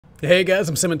Hey guys,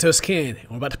 I'm CinnamonToastKen, and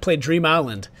we're about to play Dream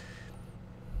Island.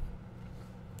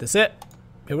 That's it.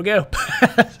 Here we go.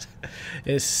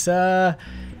 It's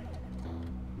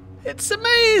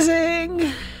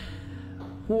amazing.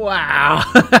 Wow.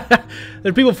 There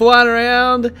are people flying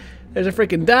around. There's a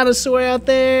freaking dinosaur out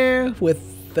there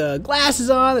with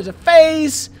glasses on. There's a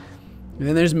face. And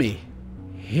then there's me.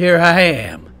 Here I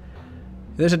am.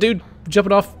 There's a dude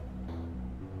jumping off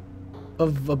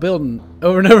of a building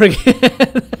over and over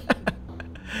again.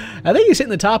 I think he's hitting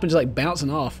the top and just like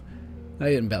bouncing off. No,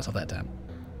 he didn't bounce off that time.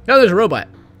 Oh, there's a robot.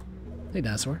 Hey,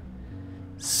 dinosaur.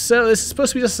 So this is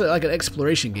supposed to be just like an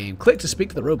exploration game. Click to speak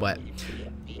to the robot.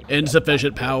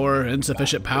 Insufficient power,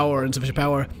 insufficient power, insufficient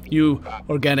power. You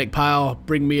organic pile,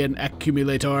 bring me an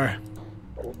accumulator.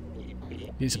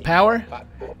 Need some power?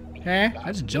 Huh?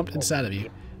 I just jumped inside of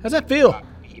you. How's that feel?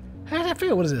 How does that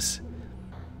feel? What is this?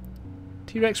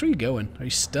 T-Rex, where are you going? Are you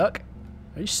stuck?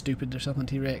 Are you stupid or something,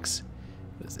 T-Rex?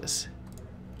 What is this?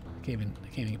 I can't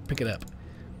even pick it up.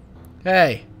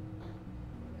 Hey!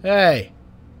 Hey!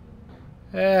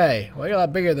 Hey! Well, you're a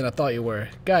lot bigger than I thought you were.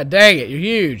 God dang it, you're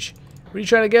huge! Where are you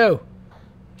trying to go?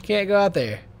 You can't go out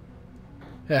there.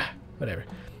 Ah, whatever.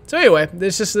 So anyway,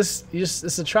 there's just this.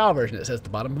 It's a trial version that says at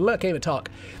the bottom. But look, I can't even talk.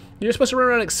 You're supposed to run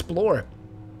around and explore.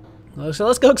 So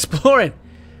let's go exploring.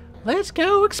 Let's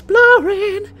go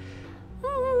exploring.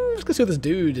 Let's go see what this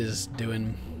dude is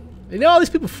doing. You know, all these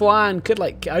people flying could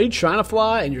like. Are you trying to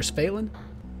fly and you're just failing?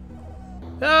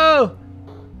 No.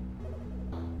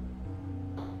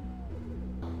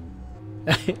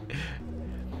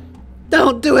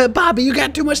 Don't do it, Bobby. You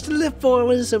got too much to live for.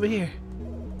 What is this over here?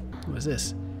 What is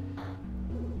this?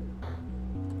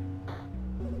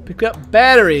 Pick up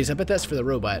batteries. I bet that's for the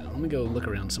robot. Let me go look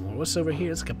around some more. What's over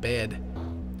here? It's like a bed.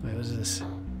 Wait, what is this?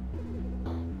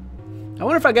 I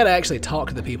wonder if I gotta actually talk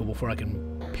to the people before I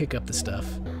can pick up the stuff.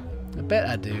 I bet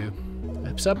I do.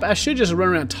 So I should just run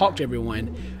around and talk to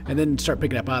everyone and then start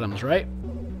picking up items, right?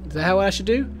 Is that how I should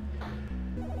do?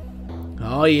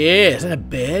 Oh yeah, is that a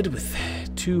bed with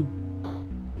two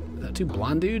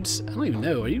blonde dudes? I don't even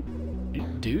know. Are you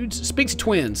dudes? Speak to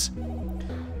twins.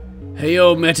 Hey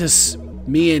yo, Metis.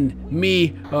 Me and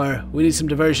me we need some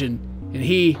diversion.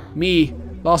 And me,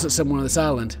 lost it somewhere on this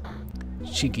island.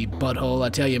 Cheeky butthole, I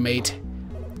tell you, mate.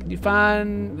 Can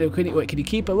you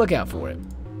keep a lookout for it?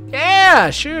 Yeah,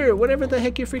 sure. Whatever the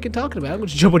heck you're freaking talking about. I'm gonna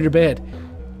jump on your bed.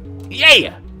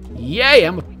 Yeah! Yeah!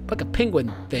 I'm like a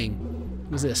penguin thing.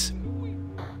 What's this?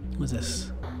 What's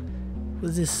this? What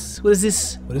is this? What is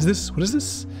this? What is this? What is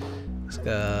this? It's like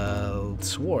a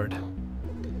sword.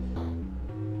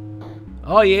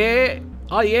 Oh yeah!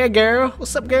 Oh yeah, girl!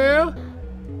 What's up, girl?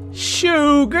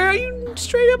 Shoo, girl! You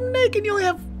straight up naked. You only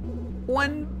have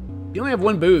one. You only have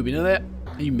one boob. You know that?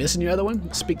 Are you missing your other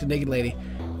one? Speak to naked lady.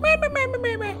 I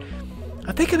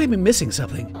think I may be missing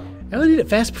something. I only need it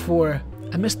fast before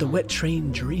I miss the wet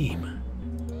train dream.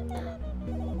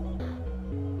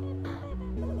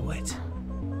 What?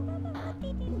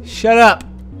 Shut up!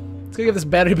 Let's go give this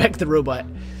battery back to the robot.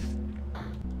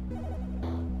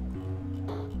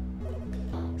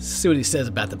 See what he says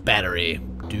about the battery.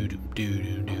 And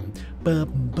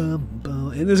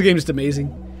this game is just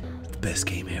amazing. It's the best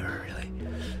game ever, really.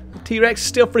 The T-Rex is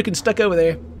still freaking stuck over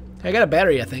there. I got a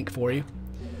battery, I think, for you.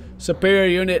 Superior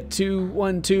Unit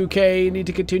 212K. Need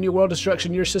to continue world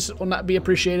destruction. Your assistance will not be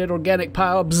appreciated. Organic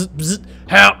pile. Bzz, bzz.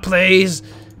 Help, please.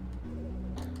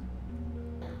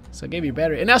 So I gave you a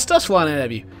battery. And now stuff's flying out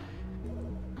of you.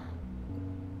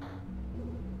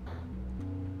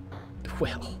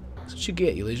 Well, that's what you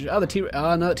get, you loser. Oh, the T-Rex.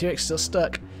 Oh, no, the T-Rex is still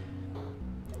stuck.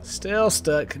 Still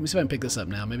stuck. Let me see if I can pick this up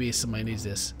now. Maybe somebody needs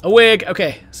this. A wig.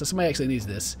 Okay, so somebody actually needs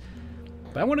this.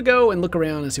 But I want to go and look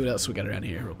around and see what else we got around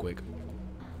here real quick.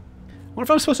 I wonder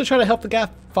if I'm supposed to try to help the guy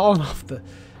falling off the...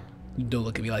 Don't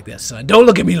look at me like that, son. Don't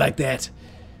look at me like that.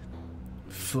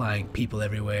 Flying people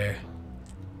everywhere.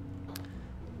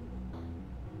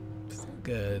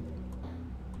 Good.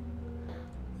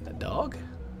 A dog?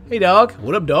 Hey, dog.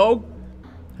 What up, dog?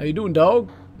 How you doing, dog?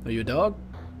 Are you a dog?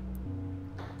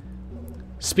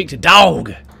 Speak to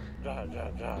dog. Ja ja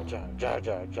ja ja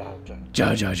ja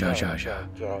ja.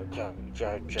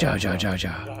 Ja ja ja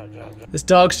ja. This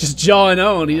dog's just jawing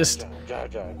on. He just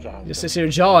sits here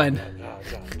jawing.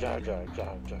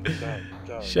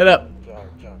 Shut up.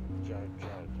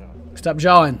 Stop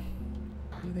jawing.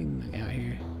 Anything out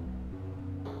here?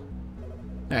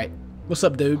 Alright. What's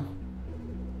up, dude?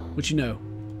 What you know?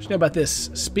 What you know about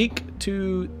this? Speak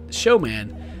to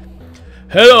showman.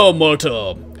 Hello,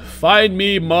 mortal. Find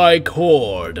me my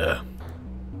cord.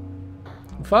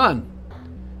 Fun.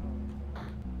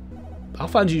 I'll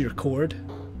find you your cord,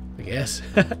 I guess.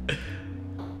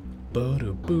 Oh,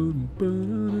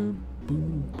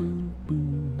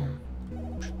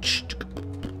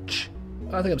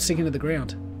 I think I'm sinking to the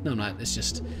ground. No, I'm not. It's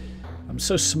just I'm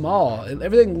so small.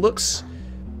 Everything looks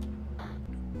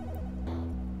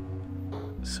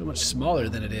so much smaller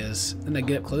than it is. Then I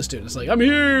get up close to it and it's like, I'm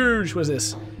huge! What is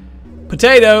this?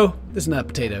 Potato! This is not a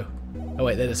potato. Oh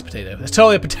wait, that is a potato. That's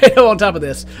totally a potato on top of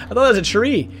this. I thought that was a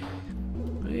tree.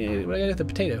 What do I got with the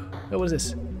potato? Oh, what is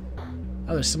this?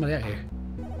 Oh, there's somebody out here.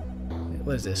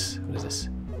 What is this? What is this?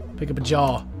 Pick up a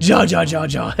jaw. Jaw, jaw, jaw,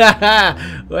 jaw.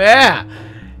 Well, yeah!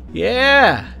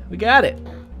 Yeah! We got it.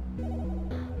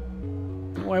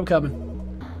 Don't worry, I'm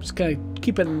coming. Just kind of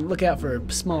keeping lookout for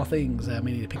small things I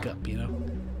may need to pick up, you know?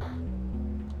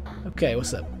 Okay,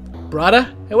 what's up?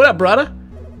 Brada? Hey, what up, Brada?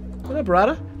 What up,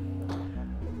 Brada?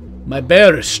 My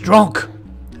bear is strong.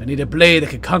 I need a blade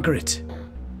that can conquer it.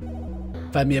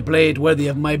 Find me a blade worthy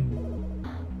of my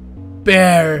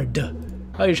beard.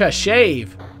 Oh, you're trying to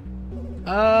shave.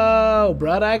 Oh,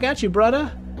 brother, I got you,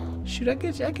 brother. Shoot, I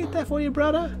get that for you,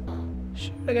 brother.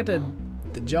 Shoot, I got the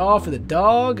jaw for the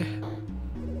dog.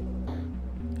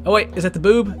 Oh wait, is that the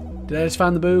boob? Did I just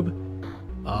find the boob?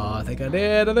 Oh, I think I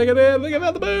did. I think I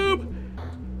found the boob.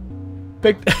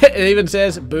 It even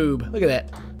says boob. Look at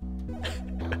that.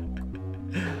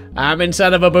 I'm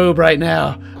inside of a boob right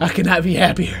now. I cannot be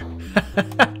happier.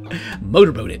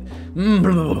 Motorboat it.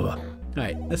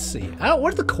 Alright, let's see.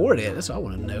 Where's the cord at? That's what I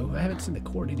want to know. I haven't seen the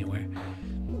cord anywhere.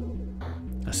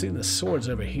 I've seen the swords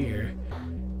over here.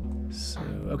 So,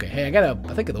 okay. Hey, I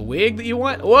think of the wig that you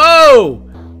want. Whoa!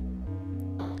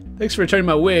 Thanks for returning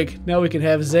my wig. Now we can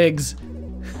have Zegs.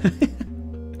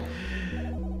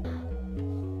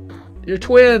 You're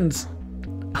twins.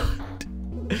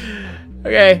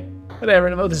 Okay. Whatever.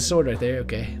 Oh, there's a sword right there.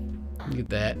 Okay. Get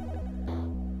that.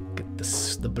 Get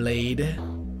the blade.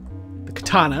 The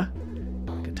katana.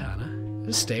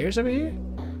 There's stairs over here?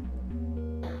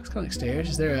 It's kind of like stairs.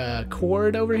 Is there a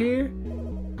cord over here?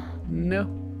 No.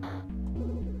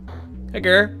 Hey,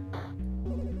 girl.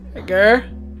 Hey, girl.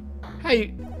 How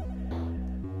you?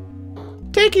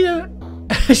 Take you.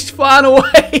 She's flying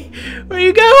away. Where are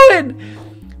you going?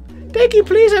 Take you,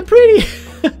 please. I'm pretty.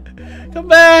 Come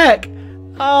back.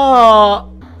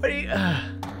 Oh. What are you?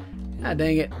 God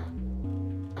dang it.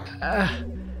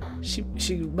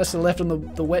 She must have left on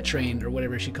the wet train or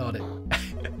whatever she called it.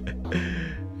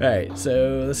 Alright,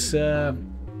 so let's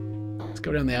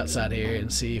go down the outside here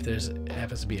and see if there's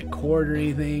happens to be a cord or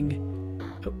anything.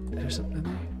 Oh, there's something in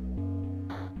there.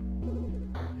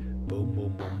 Boom,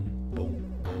 boom, boom, boom,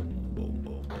 boom, boom,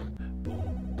 boom, boom,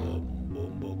 boom,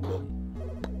 boom, boom, boom.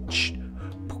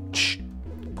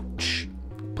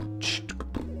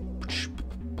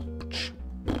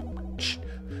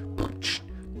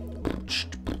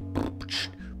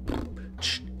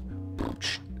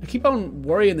 I keep on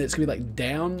worrying that it's gonna be like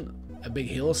down a big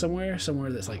hill somewhere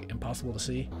that's like impossible to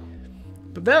see.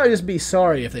 But that would just be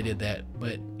sorry if they did that.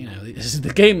 But you know, this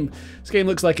game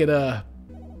looks like it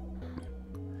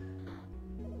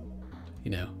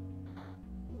you know,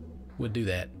 would do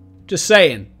that. Just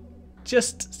saying.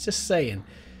 Just saying.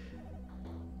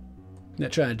 I'm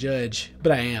not trying to judge,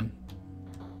 but I am.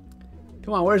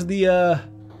 Come on, where's the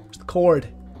cord?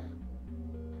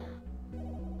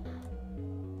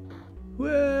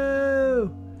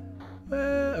 Whoa!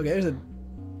 Whoa! Okay, I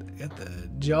got the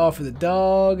jaw for the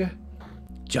dog.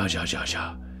 Jaw, jaw, jaw,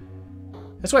 jaw.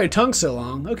 That's why your tongue's so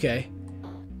long. Okay.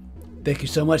 Thank you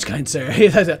so much, kind sir.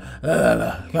 You're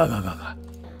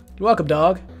welcome,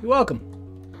 dog. You're welcome.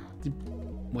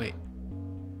 Wait.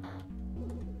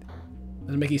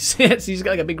 Doesn't make any sense. You just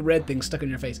got like a big red thing stuck in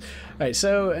your face. Alright,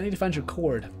 so I need to find your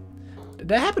cord.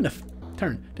 Did I happen to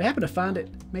turn? Did I happen to find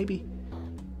it? Maybe?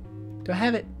 Do I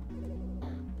have it?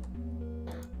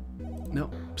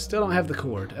 Nope. Still don't have the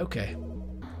cord. Okay.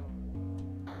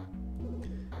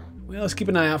 Well, let's keep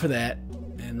an eye out for that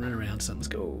and run around some. Let's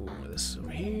go this over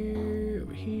here,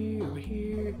 over here, over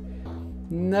here.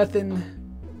 Nothing.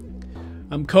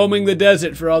 I'm combing the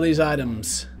desert for all these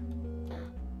items.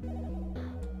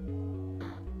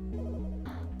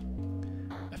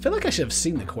 I feel like I should have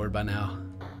seen the cord by now.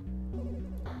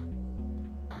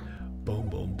 Boom,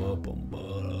 boom, boom, boom, boom.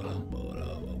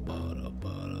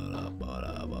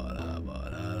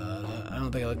 I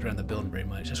don't think I looked around the building very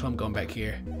much. That's why I'm going back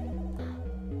here.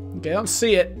 Okay, I don't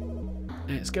see it.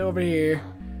 Right, let's go over here.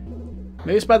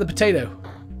 Maybe it's by the potato.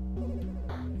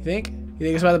 You think? You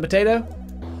think it's by the potato?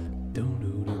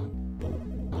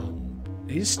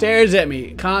 He just stares at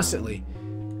me constantly.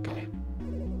 Okay.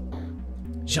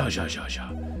 Jaw, jaw, jaw, jaw.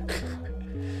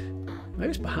 Maybe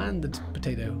it's behind the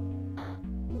potato.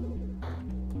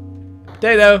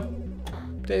 Potato!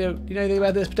 Potato, do you know anything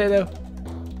about this potato?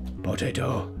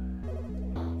 Potato.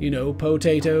 You know,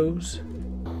 potatoes.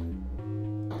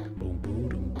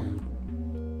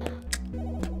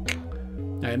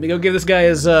 Alright, let me go give this guy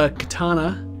his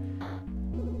katana.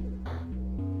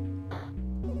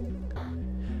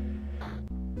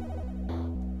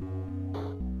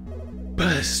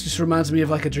 This just reminds me of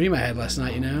like a dream I had last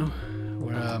night, you know?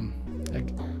 Where,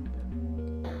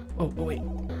 oh, wait.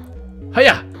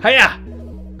 Hiya! Hiya!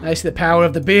 I see the power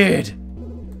of the beard.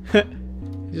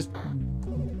 Just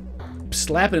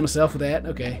slapping himself with that.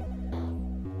 Okay.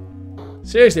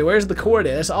 Seriously, where's the cord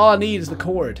at? That's all I need is the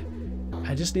cord.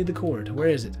 I just need the cord. Where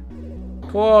is it?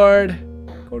 Cord.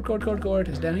 Cord, cord, cord, cord.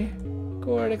 Is it down here?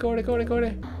 Cord, cord, cord,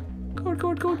 cord. Cord,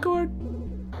 cord, cord, cord.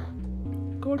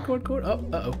 Cord, cord, cord. Oh,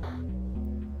 uh-oh.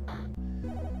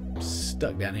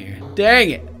 Stuck down here.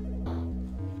 Dang it!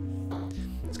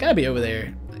 It's gotta be over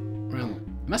there. Around.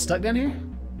 Am I stuck down here?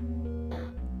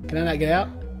 Can I not get out?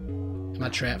 Am I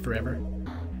trapped forever?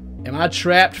 Am I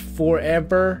trapped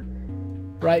forever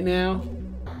right now?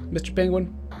 Mr.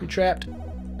 Penguin, you trapped?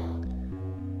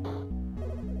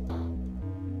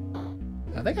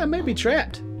 I think I may be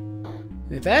trapped.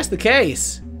 And if that's the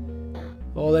case,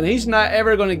 well then he's not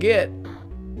ever gonna get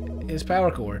his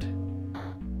power cord.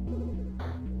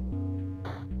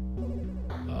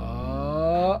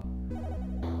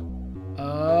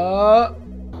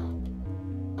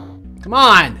 Come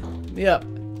on! Yep.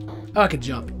 Oh, I can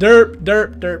jump. Derp,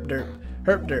 derp, derp, derp.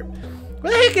 Herp, derp.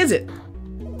 Where the heck is it?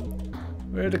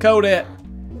 Where's the code at?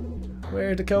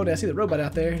 Where's the code at? I see the robot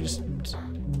out there just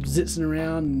zitzing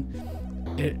around.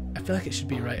 And I feel like it should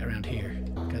be right around here.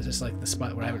 Because it's like the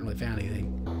spot where I haven't really found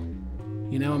anything.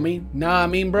 You know what I mean? Nah, I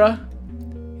mean, bruh. You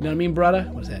know what I mean, brother?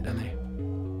 What is that down there?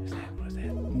 What is that? What is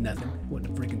that? Nothing.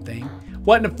 Wasn't a freaking thing.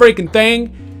 Wasn't a freaking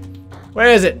thing. Where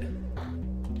is it?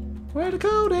 Where the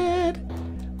code at?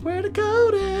 Where the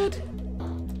code at?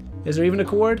 Is there even a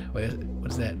cord? Wait, what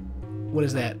is that? What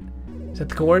is that? Is that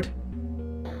the cord?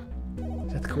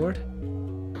 Is that the cord?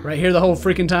 Right here the whole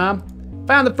freaking time?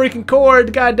 Found the freaking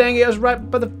cord! God dang it, I was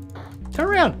right by the... Turn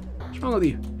around! What's wrong with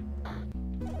you?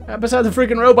 Right beside the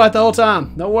freaking robot the whole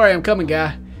time. Don't worry, I'm coming,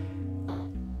 guy.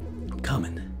 I'm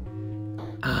coming.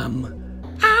 I'm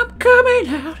coming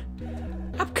out.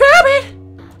 I'm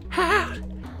coming out.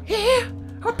 Yeah,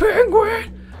 a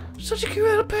penguin. Such a cute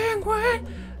little penguin.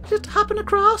 Just hopping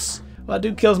across. Well, that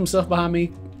dude kills himself behind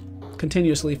me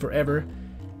continuously forever.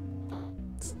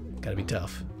 It's gotta be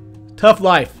tough. Tough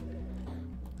life.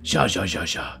 Sha sha sha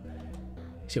sha.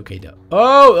 Is he okay, though?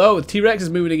 Oh, the T-Rex is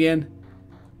moving again.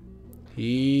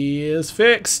 He is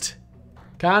fixed.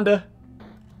 Kinda.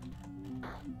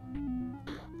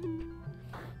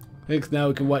 I think now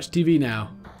we can watch TV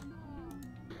now.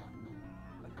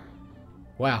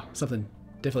 Wow, something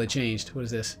definitely changed. What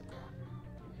is this?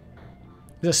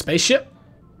 Is it a spaceship?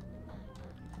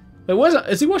 Wait, what is it?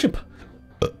 Is he watching?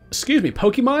 Excuse me,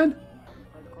 Pokemon?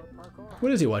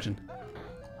 What is he watching?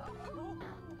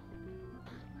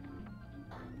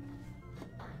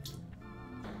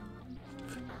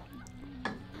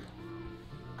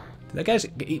 Did that guy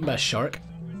just get eaten by a shark?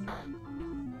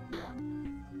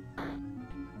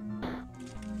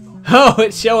 Oh,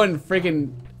 it's showing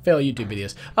freaking fail YouTube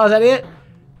videos. Oh, is that it?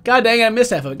 God dang it, I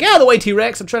missed half of it. Get out of the way,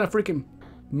 T-Rex. I'm trying to freaking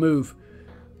move.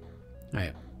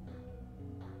 Alright.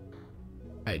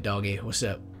 Alright, doggy. What's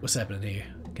up? What's happening here?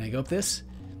 Can I go up this?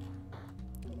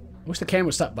 I wish the camera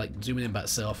would stop, like, zooming in by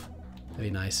itself. That'd be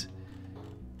nice.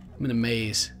 I'm in a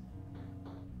maze.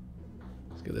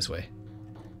 Let's go this way.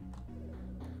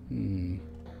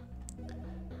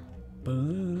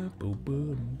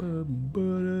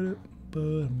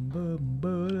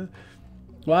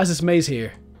 Why is this maze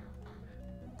here?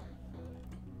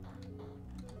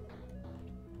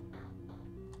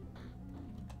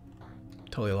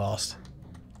 Totally lost.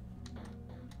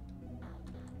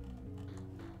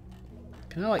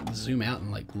 Can I like zoom out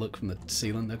and like look from the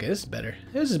ceiling? Okay, this is better.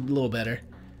 This is a little better.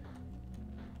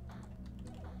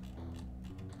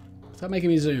 Stop making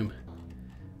me zoom.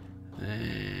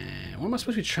 Where am I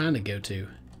supposed to be trying to go to?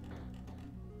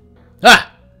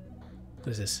 Ah! What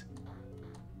is this?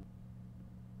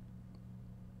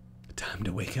 Time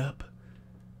to wake up.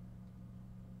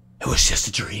 It was just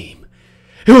a dream.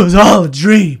 It was all a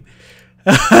dream.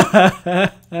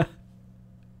 I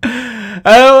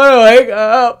don't want to wake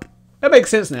up. That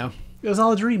makes sense now. It was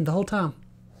all a dream the whole time.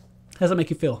 How does that make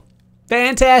you feel?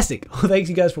 Fantastic. Well, thanks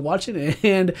you guys for watching,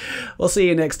 and we'll see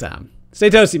you next time.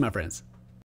 Stay toasty, my friends.